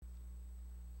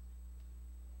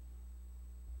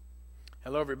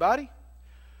Hello, everybody.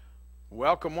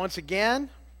 Welcome once again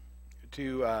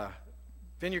to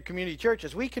Vineyard Community Church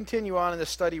as we continue on in the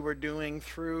study we're doing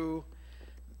through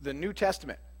the New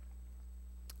Testament.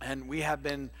 And we have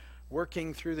been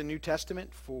working through the New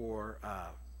Testament for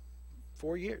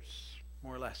 4 years,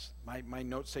 more or less. My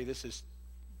notes say this is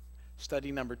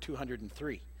study number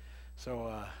 203.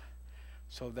 So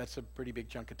that's a pretty big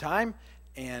chunk of time.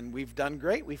 And we've done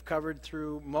great. We've covered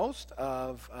through most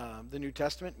of the New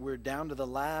Testament. We're down to the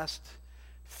last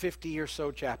 50 or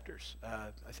so chapters.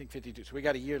 I think 52. So we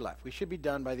got a year left. We should be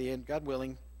done by the end, God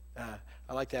willing.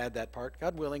 I like to add that part.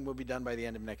 God willing, we'll be done by the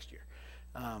end of next year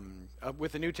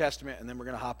with the New Testament, and then we're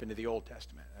going to hop into the Old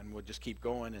Testament, and we'll just keep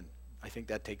going, and I think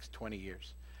that takes 20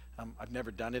 years. I've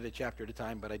never done it a chapter at a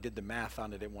time, but I did the math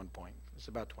on it at one point. It's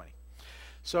about 20.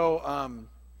 So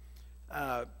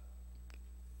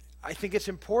I think it's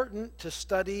important to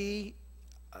study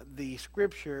the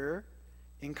Scripture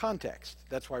in context.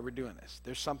 That's why we're doing this.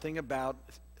 There's something about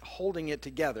holding it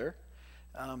together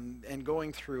and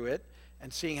going through it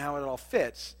and seeing how it all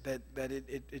fits that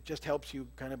it just helps you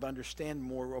kind of understand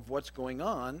more of what's going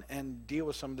on and deal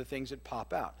with some of the things that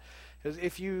pop out. Because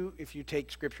if you take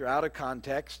Scripture out of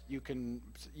context, you can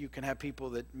have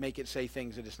people that make it say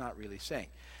things that it's not really saying.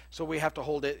 So we have to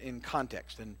hold it in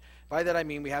context. And by that I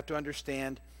mean we have to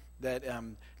understand that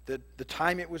the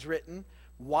time it was written,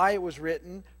 why it was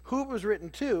written, who it was written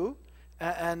to,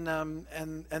 and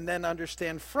then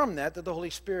understand from that the Holy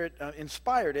Spirit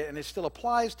inspired it, and it still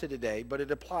applies to today, but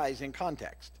it applies in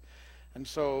context. And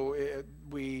so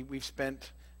we've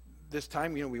spent this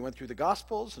time, we went through the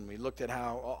Gospels, and we looked at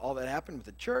how all that happened with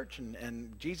the church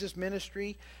and Jesus'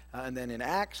 ministry, and then in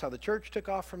Acts, how the church took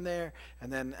off from there,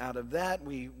 and then out of that,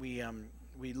 we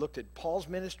looked at Paul's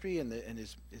ministry and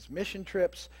his mission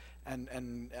trips,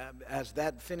 and as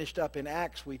that finished up in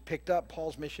Acts, we picked up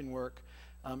Paul's mission work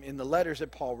in the letters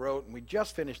that Paul wrote, and we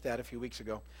just finished that a few weeks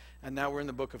ago, and now we're in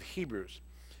the book of Hebrews.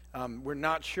 We're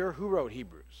not sure who wrote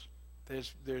Hebrews.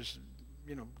 There's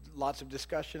lots of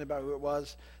discussion about who it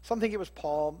was. Some think it was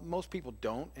Paul. Most people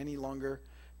don't any longer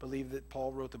believe that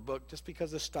Paul wrote the book just because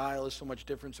the style is so much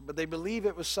different, but they believe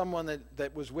it was someone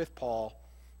that was with Paul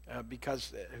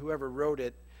because whoever wrote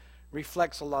it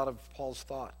reflects a lot of Paul's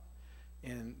thought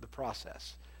in the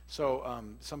process. So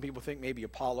some people think maybe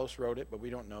Apollos wrote it, but we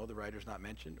don't know. The writer's not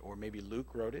mentioned. Or maybe Luke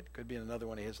wrote it. Could be another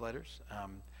one of his letters.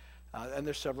 And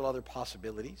there's several other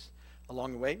possibilities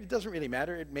along the way. It doesn't really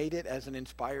matter. It made it as an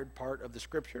inspired part of the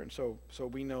Scripture. And so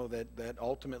we know that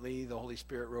ultimately the Holy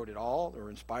Spirit wrote it all or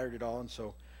inspired it all. And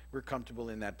so we're comfortable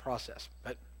in that process.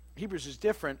 But Hebrews is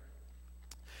different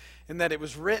in that it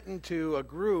was written to a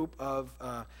group of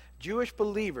Jewish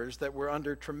believers that were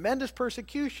under tremendous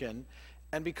persecution,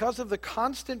 and because of the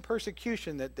constant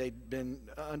persecution that they'd been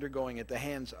undergoing at the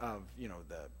hands of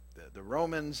the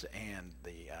Romans and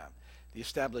the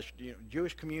established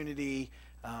Jewish community,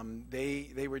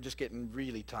 they were just getting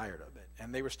really tired of it,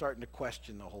 and they were starting to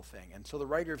question the whole thing. And so the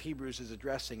writer of Hebrews is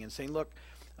addressing and saying, look,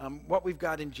 what we've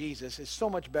got in Jesus is so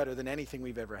much better than anything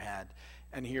we've ever had,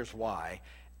 and here's why.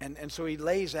 And so he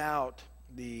lays out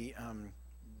the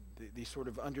sort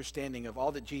of understanding of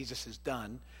all that Jesus has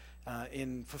done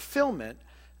in fulfillment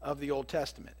of the Old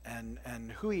Testament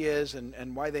and who he is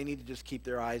and why they need to just keep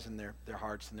their eyes and their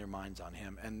hearts and their minds on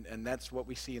him. And that's what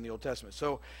we see in the Old Testament.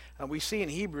 So we see in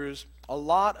Hebrews a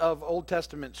lot of Old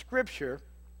Testament scripture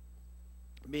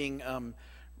being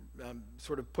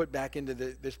sort of put back into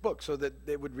this book so that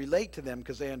they would relate to them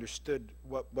because they understood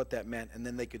what that meant, and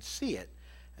then they could see it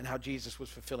and how Jesus was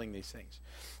fulfilling these things.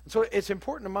 And so it's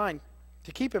important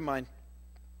to keep in mind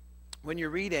when you're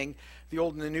reading the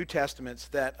Old and the New Testaments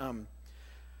that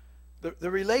the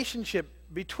relationship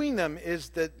between them is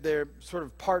that they're sort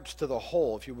of parts to the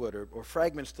whole, if you would, or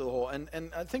fragments to the whole.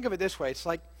 And think of it this way: it's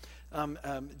like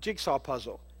jigsaw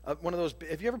puzzle. One of those.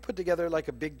 Have you ever put together like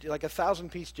a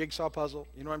 1,000-piece jigsaw puzzle?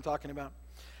 You know what I'm talking about?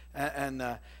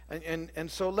 And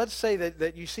so let's say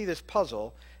that you see this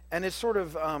puzzle, and it's sort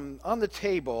of on the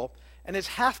table, and it's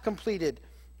half completed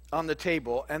on the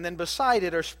table, and then beside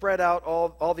it are spread out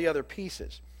all the other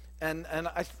pieces. And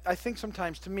I think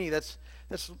sometimes, to me, that's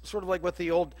sort of like what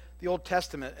the Old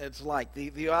Testament is like.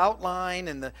 The outline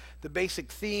and the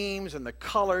basic themes and the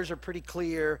colors are pretty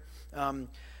clear,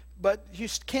 but you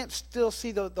can't still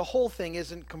see the whole thing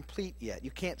isn't complete yet.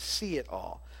 You can't see it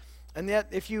all. And yet,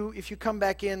 if you come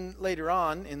back in later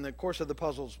on in the course of the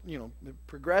puzzle's the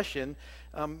progression,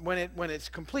 when it's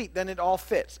complete, then it all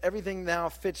fits. Everything now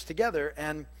fits together,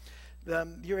 and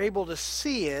you're able to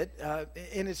see it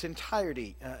in its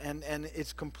entirety and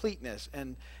its completeness,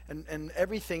 and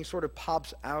everything sort of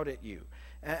pops out at you.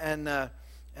 And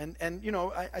And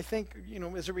I think,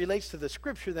 as it relates to the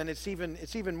Scripture, then it's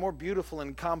even more beautiful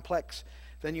and complex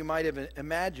than you might have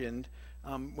imagined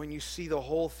when you see the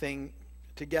whole thing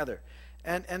together.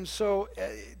 And so,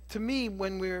 to me,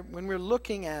 when we're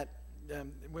looking at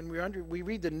we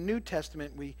read the New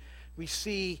Testament, we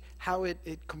see how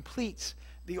it completes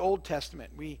the Old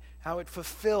Testament, how it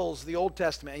fulfills the Old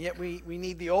Testament, and yet we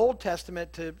need the Old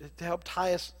Testament to help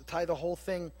tie the whole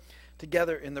thing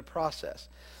together in the process.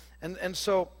 And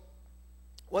so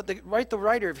what the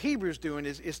writer of Hebrews doing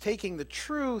is taking the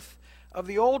truth of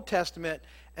the Old Testament,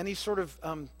 and he's sort of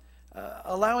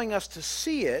allowing us to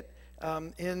see it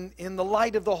in the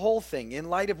light of the whole thing, in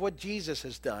light of what Jesus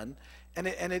has done, and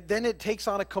then it takes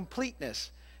on a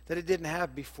completeness that it didn't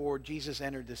have before Jesus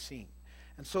entered the scene.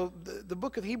 And so the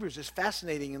book of Hebrews is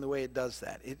fascinating in the way it does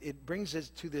that. It brings us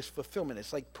to this fulfillment.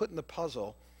 It's like putting the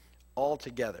puzzle all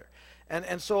together.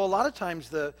 And so a lot of times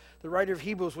the writer of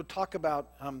Hebrews would talk about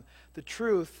the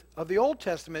truth of the Old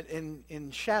Testament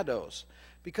in shadows,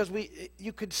 because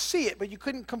you could see it, but you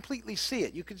couldn't completely see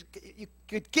it. You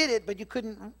could get it, but you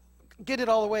couldn't get it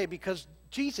all the way, because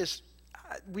Jesus,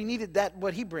 we needed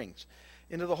what he brings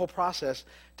into the whole process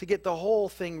to get the whole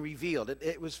thing revealed.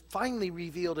 It was finally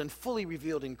revealed and fully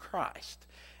revealed in Christ.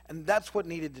 And that's what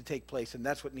needed to take place, and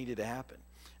that's what needed to happen.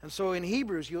 And so in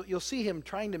Hebrews, you'll see him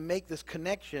trying to make this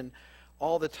connection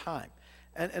all the time.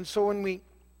 And so and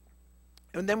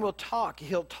then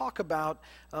he'll talk about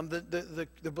the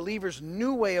believer's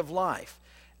new way of life.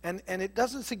 And it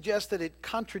doesn't suggest that it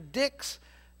contradicts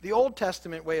the Old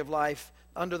Testament way of life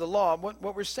under the law.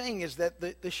 What we're saying is that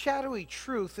the shadowy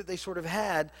truth that they sort of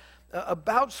had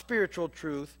about spiritual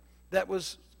truth that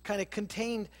was kind of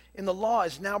contained in the law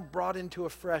is now brought into a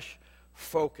fresh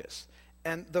focus.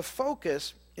 And the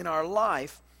focus in our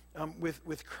life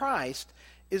with Christ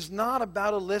is not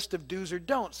about a list of do's or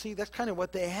don'ts. See, that's kind of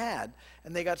what they had,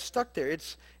 and they got stuck there.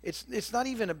 It's not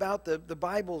even about the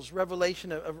Bible's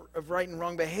revelation of right and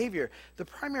wrong behavior. The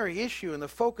primary issue and the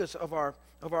focus of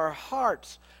our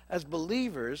hearts as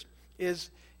believers is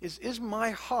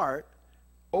my heart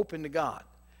open to God?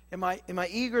 Am I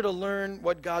eager to learn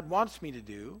what God wants me to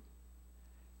do,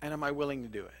 and am I willing to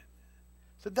do it?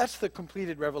 So that's the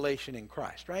completed revelation in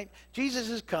Christ, right? Jesus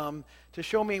has come to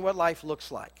show me what life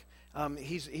looks like.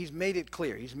 He's made it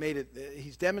clear.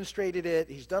 He's demonstrated it.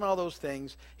 He's done all those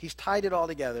things. He's tied it all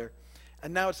together.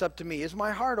 And now it's up to me. Is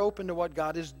my heart open to what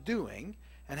God is doing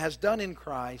and has done in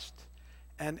Christ?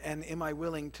 And am I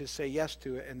willing to say yes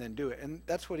to it and then do it? And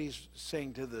that's what he's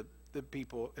saying to the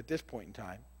people at this point in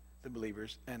time, the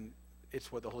believers. And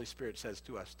it's what the Holy Spirit says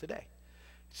to us today.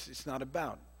 It's not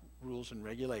about rules and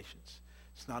regulations.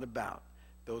 It's not about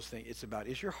those things. It's about,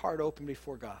 is your heart open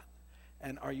before God?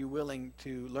 And are you willing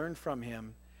to learn from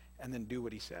him and then do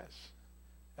what he says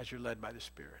as you're led by the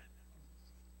Spirit?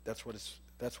 That's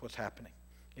what's happening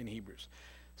in Hebrews.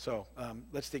 So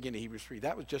let's dig into Hebrews 3.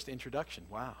 That was just introduction.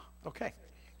 Wow. Okay.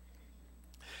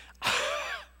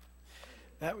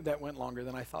 That went longer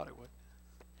than I thought it would.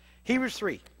 Hebrews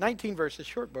 3, 19 verses,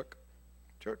 short book,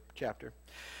 short chapter.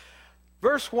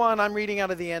 Verse 1, I'm reading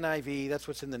out of the NIV. That's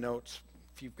what's in the notes.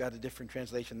 If you've got a different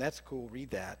translation, that's cool.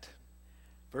 Read that.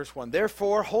 Verse 1,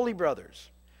 therefore, holy brothers,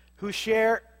 who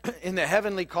share in the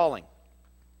heavenly calling,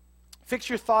 fix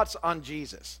your thoughts on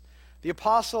Jesus, the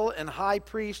apostle and high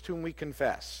priest whom we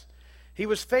confess. He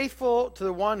was faithful to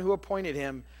the one who appointed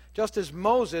him, just as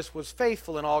Moses was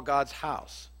faithful in all God's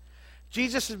house.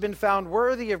 Jesus has been found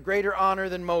worthy of greater honor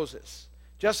than Moses,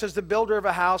 just as the builder of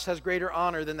a house has greater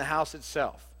honor than the house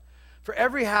itself. For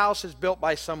every house is built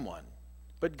by someone,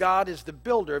 but God is the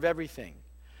builder of everything.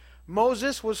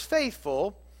 Moses was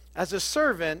faithful as a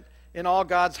servant in all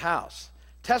God's house,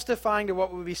 testifying to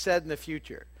what will be said in the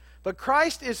future. But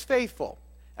Christ is faithful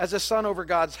as a son over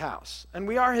God's house, and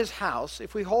we are his house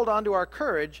if we hold on to our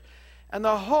courage and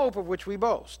the hope of which we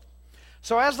boast.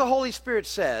 So as the Holy Spirit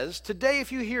says, today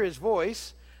if you hear his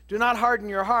voice, do not harden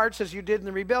your hearts as you did in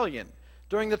the rebellion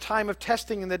during the time of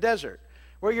testing in the desert,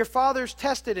 where your fathers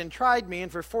tested and tried me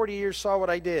and for 40 years saw what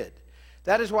I did.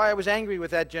 That is why I was angry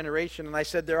with that generation, and I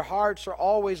said, their hearts are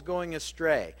always going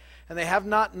astray, and they have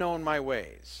not known my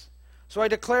ways. So I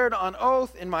declared on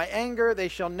oath, in my anger, they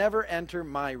shall never enter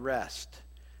my rest.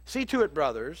 See to it,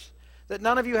 brothers, that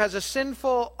none of you has a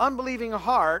sinful, unbelieving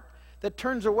heart that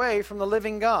turns away from the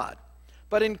living God,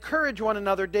 but encourage one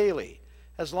another daily,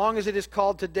 as long as it is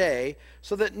called today,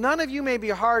 so that none of you may be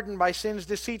hardened by sin's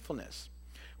deceitfulness.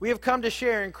 We have come to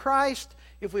share in Christ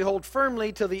if we hold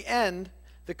firmly till the end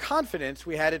the confidence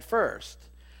we had at first.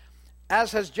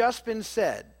 As has just been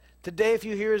said, today if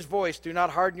you hear his voice, do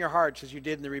not harden your hearts as you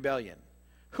did in the rebellion.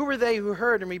 Who were they who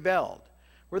heard and rebelled?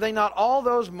 Were they not all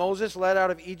those Moses led out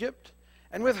of Egypt?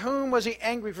 And with whom was he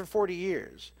angry for 40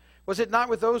 years? Was it not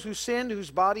with those who sinned,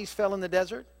 whose bodies fell in the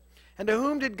desert? And to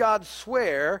whom did God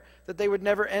swear that they would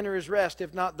never enter his rest,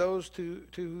 if not those to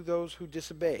those who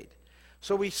disobeyed?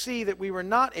 So we see that we were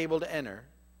not able to enter,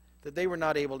 that they were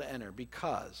not able to enter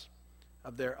because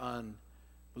of their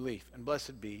unbelief. And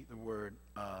blessed be the word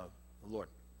of the Lord.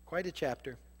 Quite a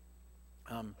chapter.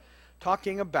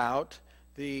 Talking about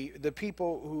the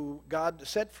people who God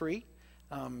set free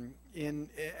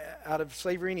out of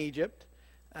slavery in Egypt.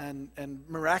 And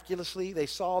miraculously, they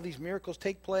saw these miracles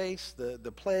take place,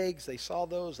 the plagues, they saw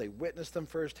those, they witnessed them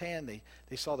firsthand.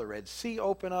 They saw the Red Sea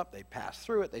open up, they passed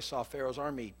through it, they saw Pharaoh's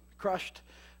army crushed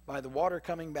by the water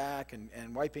coming back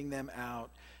and wiping them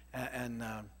out.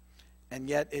 And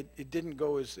yet it didn't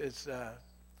go as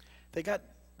they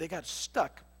got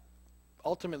stuck,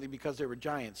 ultimately because there were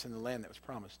giants in the land that was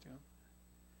promised to them.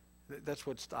 That's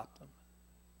what stopped them.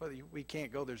 Well, we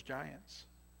can't go, there's giants.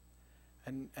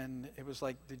 And it was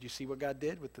like, did you see what God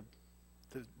did with the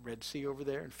Red Sea over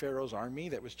there and Pharaoh's army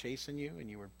that was chasing you, and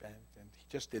he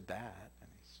just did that, and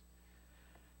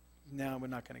no, we're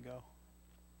not going to go.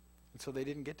 And so they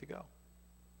didn't get to go.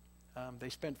 They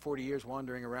spent 40 years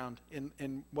wandering around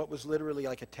in what was literally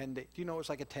like a 10-day. Do you know it was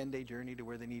like a 10-day journey to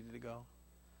where they needed to go?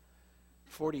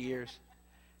 40 years,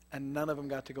 and none of them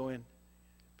got to go in,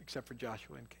 except for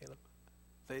Joshua and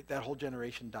Caleb. That whole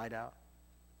generation died out.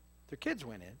 Their kids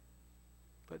went in.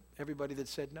 But everybody that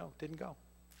said no didn't go.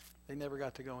 They never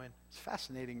got to go in. It's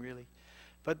fascinating, really.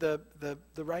 But the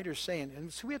writer's saying,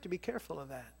 and so we have to be careful of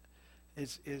that,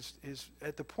 is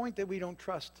at the point that we don't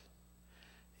trust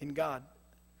in God,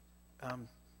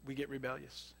 we get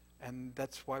rebellious. And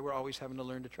that's why we're always having to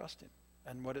learn to trust him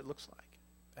and what it looks like.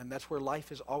 And that's where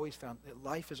life is always found.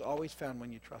 Life is always found when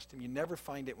you trust him. You never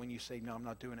find it when you say, no, I'm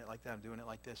not doing it like that, I'm doing it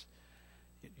like this.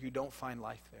 You don't find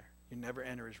life there. You never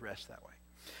enter his rest that way.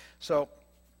 So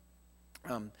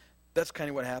that's kind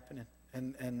of what happened.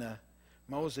 And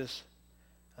Moses,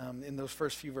 in those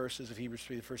first few verses of Hebrews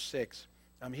 3, the first 6,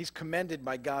 he's commended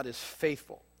by God as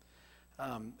faithful.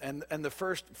 And the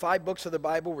first 5 books of the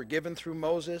Bible were given through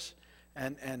Moses,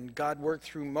 and God worked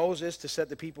through Moses to set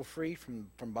the people free from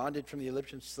bondage from the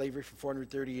Egyptian slavery for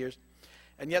 430 years.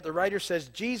 And yet the writer says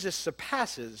Jesus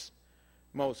surpasses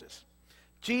Moses.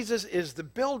 Jesus is the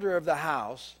builder of the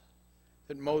house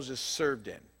that Moses served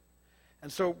in.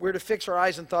 And so we're to fix our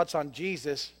eyes and thoughts on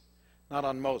Jesus, not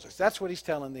on Moses. That's what he's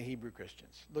telling the Hebrew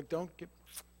Christians. Look,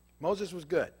 Moses was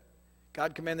good.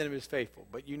 God commended him as faithful.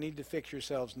 But you need to fix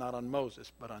yourselves not on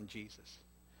Moses, but on Jesus.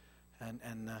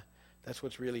 And that's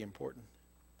what's really important.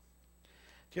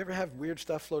 Do you ever have weird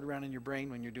stuff float around in your brain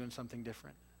when you're doing something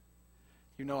different?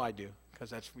 You know I do,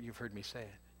 because that's what you've heard me say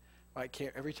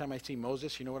it. Every time I see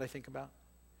Moses, you know what I think about?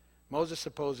 Moses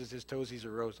supposes his toesies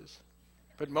are roses.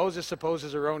 But Moses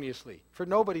supposes erroneously. For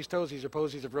nobody's toesies are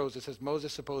posies of roses, as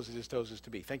Moses supposes his toesies to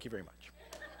be. Thank you very much.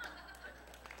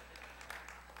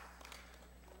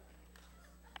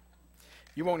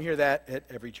 You won't hear that at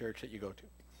every church that you go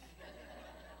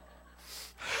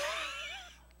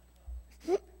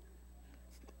to.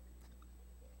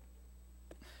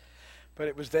 But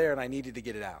it was there, and I needed to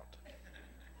get it out.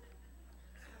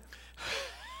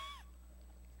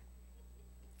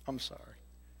 I'm sorry.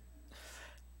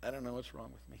 I don't know what's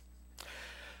wrong with me.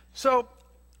 So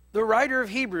the writer of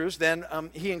Hebrews then,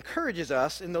 he encourages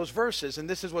us in those verses, and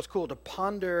this is what's cool, to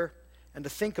ponder and to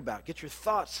think about. Get your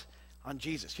thoughts on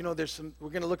Jesus. You know, we're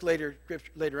going to look later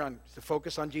on to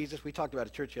focus on Jesus. We talked about it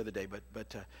at church the other day, but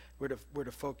we're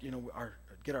to focus,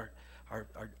 get our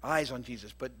eyes on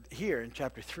Jesus. But here in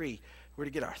chapter 3, we're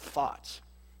to get our thoughts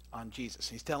on Jesus.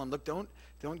 He's telling them, look,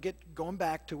 don't get going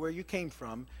back to where you came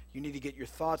from. You need to get your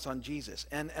thoughts on Jesus.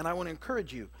 And I want to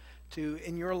encourage you to,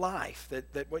 in your life,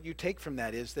 that what you take from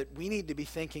that is that we need to be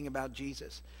thinking about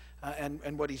Jesus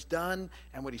and what he's done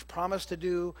and what he's promised to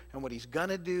do and what he's going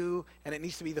to do, and it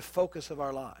needs to be the focus of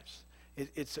our lives.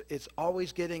 It's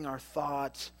always getting our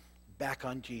thoughts back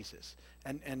on Jesus.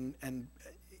 And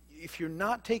if you're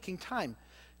not taking time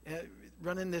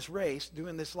running this race,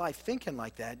 doing this life, thinking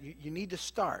like that, you need to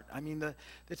start. I mean,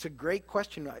 it's a great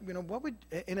question. You know, what would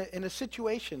in a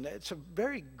situation? It's a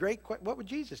very great question. What would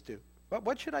Jesus do?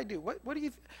 What should I do? What do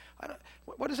you?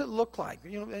 What does it look like?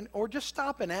 You know, or just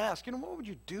stop and ask. You know, what would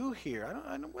you do here?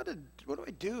 I don't. What do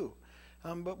I do?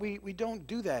 But we don't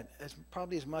do that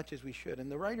probably as much as we should.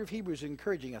 And the writer of Hebrews is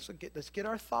encouraging us. Let's get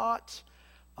our thoughts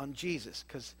on Jesus,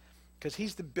 because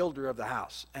he's the builder of the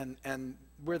house, and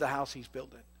we're the house he's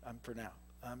building for now.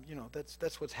 You know,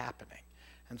 that's what's happening.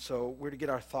 And so we're to get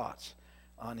our thoughts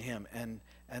on him. And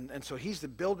so he's the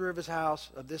builder of his house,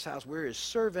 of this house. We're his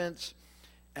servants.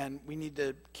 and we need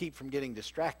to keep from getting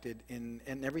distracted in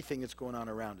everything that's going on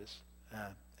around us,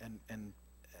 and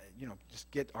just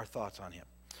get our thoughts on him.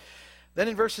 Then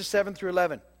in verses 7 through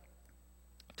 11,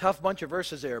 tough bunch of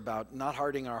verses there about not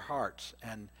hardening our hearts.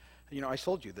 And I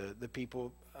told you the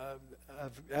people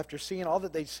after seeing all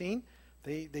that they'd seen,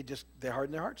 they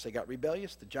hardened their hearts. They got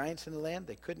rebellious. The giants in the land,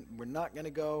 we're not going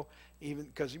to go, even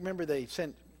because remember they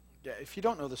sent. If you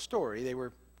don't know the story, they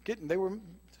were just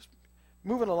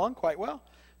moving along quite well.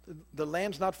 The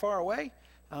land's not far away,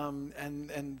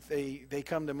 and they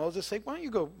come to Moses, say, why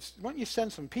don't you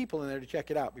send some people in there to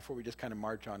check it out before we just kind of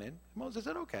march on in? Moses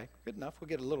said, okay, good enough. We'll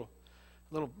get a little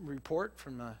report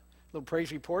from a little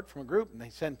praise report from a group, and they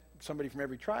send somebody from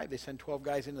every tribe. They send 12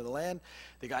 guys into the land.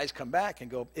 The guys come back and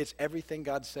go, it's everything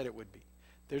God said it would be.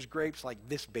 There's grapes like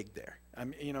this big there.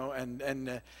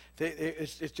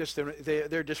 It's just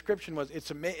their description was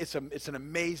it's an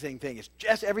amazing thing. It's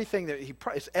just everything that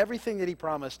he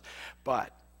promised,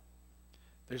 but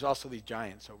there's also these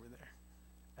giants over there,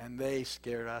 and they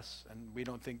scared us, and we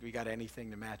don't think we got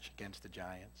anything to match against the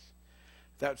giants.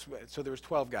 So there was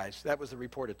 12 guys. That was the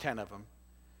report of 10 of them.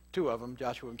 2 of them,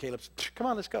 Joshua and Caleb, said, come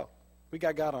on, let's go. We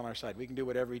got God on our side. We can do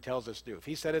whatever he tells us to do. If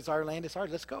he said it's our land, it's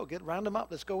ours. Let's go. Round them up.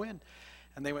 Let's go in.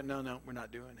 And they went, no, we're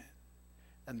not doing it.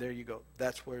 And there you go.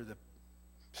 That's where the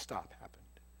stop happened.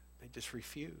 They just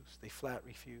refused. They flat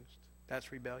refused.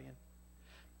 That's rebellion.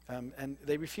 And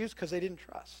they refused because they didn't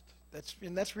trust.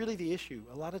 That's really the issue.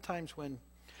 A lot of times when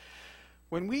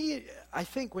we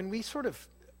sort of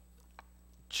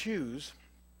choose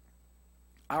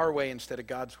our way instead of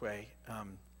God's way,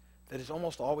 that is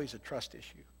almost always a trust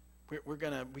issue.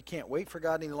 We can't wait for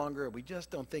God any longer. We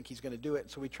just don't think he's going to do it,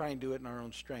 so we try and do it in our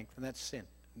own strength, and that's sin.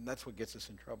 And that's what gets us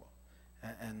in trouble.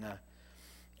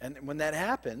 And when that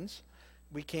happens,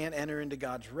 we can't enter into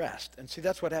God's rest. And see,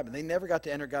 that's what happened. They never got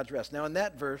to enter God's rest. Now, in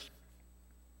that verse,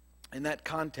 in that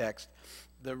context,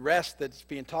 the rest that's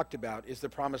being talked about is the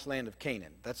promised land of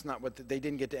Canaan. That's not what they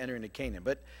didn't get to enter into Canaan.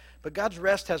 But God's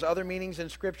rest has other meanings in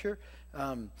Scripture.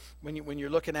 When you're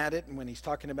looking at it, and when he's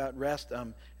talking about rest,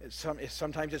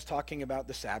 sometimes it's talking about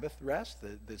the Sabbath rest,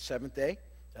 the seventh day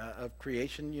of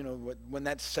creation. When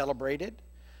that's celebrated,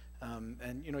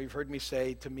 and you've heard me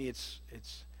say, to me, it's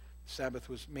Sabbath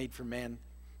was made for man,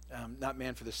 not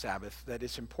man for the Sabbath. That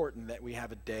it's important that we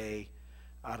have a day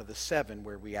out of the 7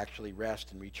 where we actually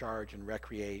rest and recharge and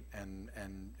recreate and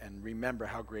remember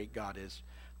how great God is.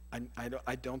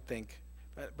 I don't think.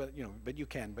 But you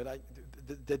can. But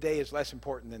the day is less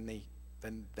important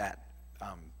than that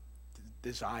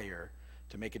desire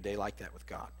to make a day like that with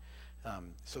God.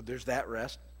 So there's that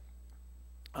rest.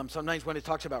 Sometimes when it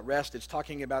talks about rest, it's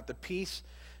talking about the peace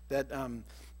that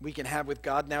we can have with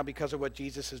God now because of what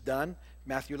Jesus has done.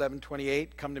 Matthew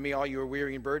 11:28, come to me all you are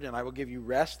weary and burdened, and I will give you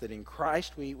rest. That in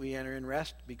Christ we enter in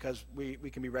rest because we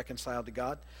can be reconciled to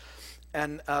God.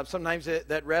 And sometimes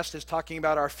that rest is talking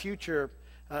about our future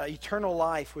eternal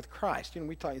life with Christ.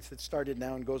 We talk, it started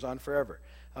now and goes on forever.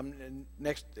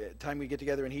 Next time we get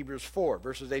together in Hebrews 4,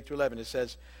 verses 8 through 11, it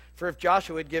says, for if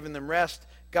Joshua had given them rest,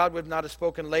 God would not have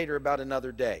spoken later about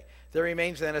another day. There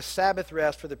remains then a Sabbath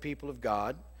rest for the people of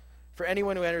God. For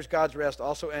anyone who enters God's rest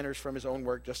also enters from his own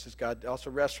work, just as God also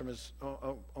rests from his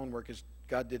own work as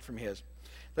God did from his.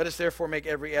 Let us therefore make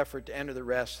every effort to enter the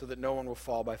rest so that no one will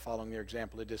fall by following their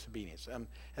example of disobedience.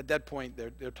 At that point,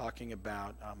 they're talking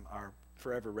about our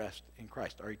forever rest in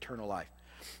Christ, our eternal life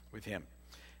with him.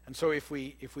 And so if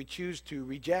we choose to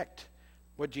reject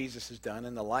what Jesus has done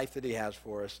and the life that he has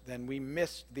for us, then we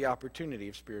miss the opportunity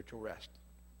of spiritual rest.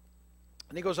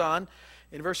 And he goes on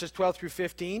in verses 12 through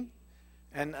 15,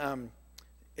 and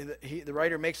the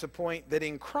writer makes the point that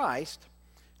in Christ,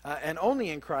 and only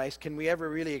in Christ, can we ever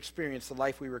really experience the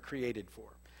life we were created for.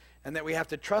 And that we have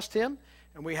to trust him,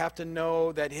 and we have to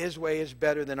know that his way is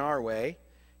better than our way.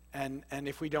 And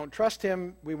if we don't trust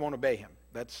him, we won't obey him.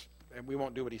 We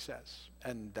won't do what he says.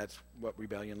 And that's what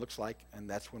rebellion looks like, and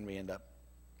that's when we end up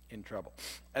in trouble.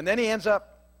 And then he ends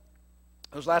up,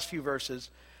 those last few verses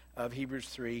of Hebrews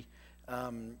 3,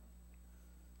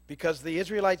 because the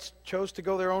Israelites chose to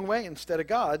go their own way instead of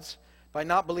God's, by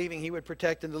not believing he would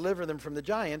protect and deliver them from the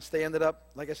giants, they ended up,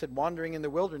 like I said, wandering in the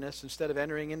wilderness instead of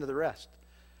entering into the rest.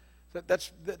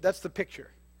 That's the picture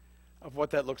of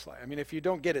what that looks like. I mean, if you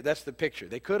don't get it, that's the picture.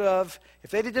 They could have, if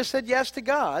they'd have just said yes to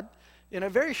God, in a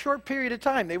very short period of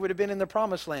time, they would have been in the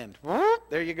promised land.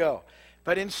 There you go.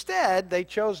 But instead, they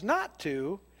chose not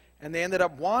to, and they ended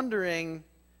up wandering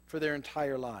for their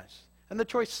entire lives. And the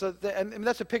choice, and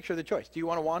that's a picture of the choice. Do you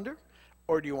want to wander,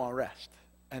 or do you want to rest?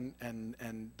 And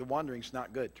the wandering's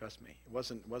not good, trust me. It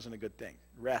wasn't a good thing.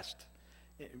 Rest,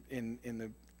 in the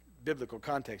biblical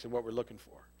context of what we're looking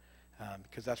for.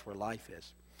 because that's where life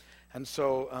is. And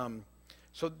so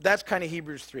so that's kind of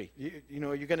Hebrews 3. You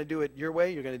know, you're going to do it your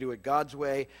way, you're going to do it God's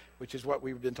way, which is what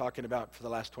we've been talking about for the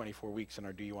last 24 weeks in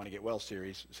our Do You Want to Get Well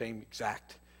series. Same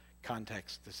exact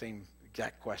context, the same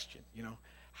exact question. You know,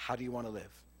 how do you want to live?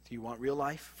 Do you want real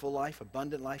life, full life,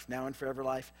 abundant life, now and forever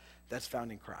life? That's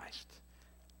found in Christ.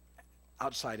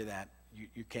 Outside of that,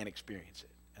 you can't experience it.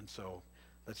 And so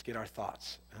let's get our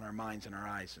thoughts and our minds and our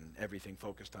eyes and everything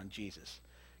focused on Jesus,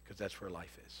 because that's where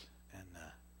life is. And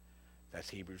that's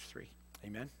Hebrews 3.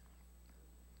 Amen.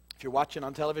 If you're watching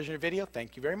on television or video,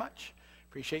 thank you very much.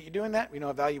 Appreciate you doing that. We know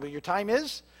how valuable your time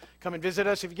is. Come and visit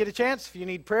us if you get a chance. If you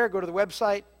need prayer, go to the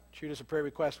website, shoot us a prayer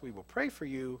request. We will pray for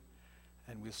you,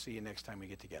 and we'll see you next time we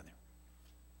get together.